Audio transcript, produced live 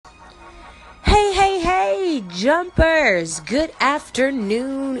Hey jumpers, good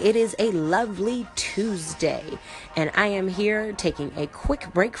afternoon. It is a lovely Tuesday and I am here taking a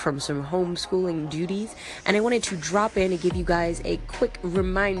quick break from some homeschooling duties, and I wanted to drop in and give you guys a quick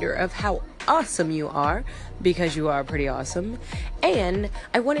reminder of how awesome you are, because you are pretty awesome. And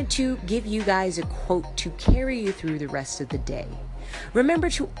I wanted to give you guys a quote to carry you through the rest of the day. Remember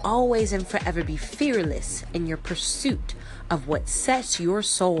to always and forever be fearless in your pursuit of what sets your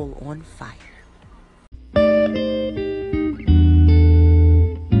soul on fire.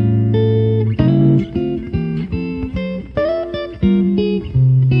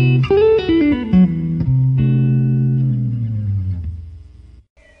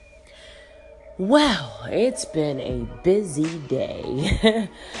 Well, it's been a busy day.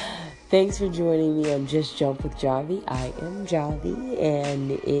 Thanks for joining me on Just Jump with Javi. I am Javi,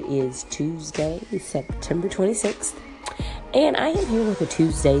 and it is Tuesday, September 26th. And I am here with a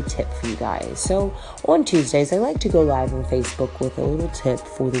Tuesday tip for you guys. So on Tuesdays, I like to go live on Facebook with a little tip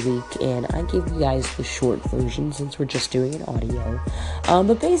for the week, and I give you guys the short version since we're just doing an audio.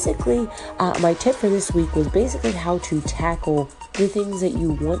 But basically, my tip for this week was basically how to tackle the things that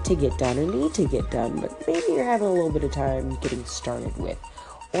you want to get done or need to get done, but maybe you're having a little bit of time getting started with,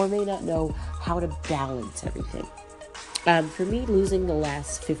 or may not know how to balance everything. For me, losing the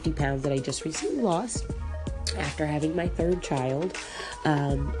last 50 pounds that I just recently lost after having my third child,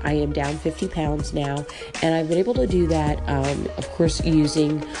 I am down 50 pounds now, and I've been able to do that, of course,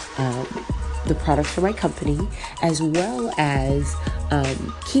 using the products for my company, as well as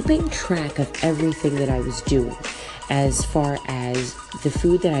keeping track of everything that I was doing, as far as the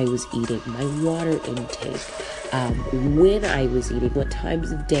food that I was eating, my water intake, when I was eating, what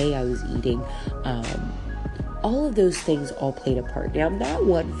times of day I was eating. All of those things all played a part. Now, I'm not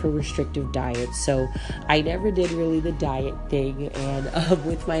one for restrictive diets, so I never did really the diet thing. And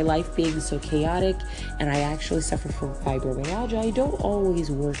with my life being so chaotic, and I actually suffer from fibromyalgia, I don't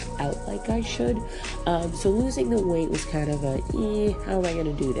always work out like I should. So losing the weight was kind of how am I going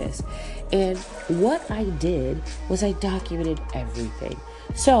to do this? And what I did was I documented everything.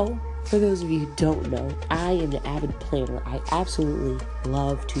 So, for those of you who don't know, I am an avid planner. I absolutely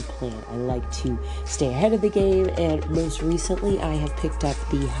love to plan. I like to stay ahead of the game, and most recently I have picked up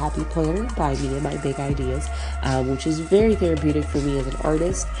the Happy Planner by Me and My Big Ideas, which is very therapeutic for me as an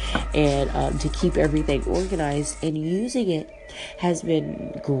artist, and to keep everything organized, and using it has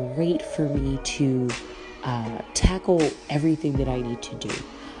been great for me to tackle everything that I need to do.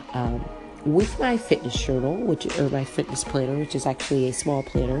 With my fitness journal, or my fitness planner, which is actually a small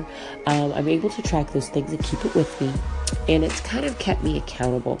planner, I'm able to track those things and keep it with me, and it's kind of kept me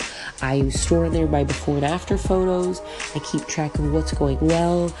accountable. I store in there my before and after photos. I keep track of what's going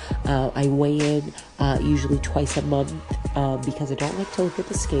well. I weigh in usually twice a month because I don't like to look at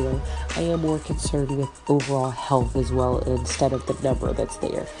the scale. I am more concerned with overall health as well, instead of the number that's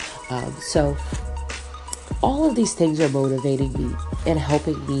there. So all of these things are motivating me and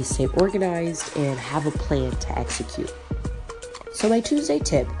helping me stay organized and have a plan to execute. So my Tuesday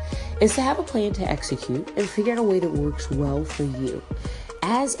tip is to have a plan to execute and figure out a way that works well for you.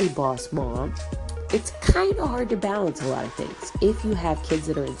 As a boss mom, it's kind of hard to balance a lot of things. If you have kids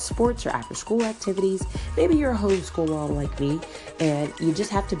that are in sports or after school activities, maybe you're a homeschool mom like me, and you just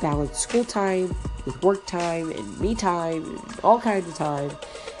have to balance school time with work time and me time and all kinds of time,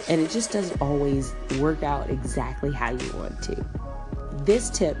 and it just doesn't always work out exactly how you want to. This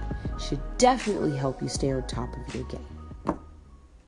tip should definitely help you stay on top of your game.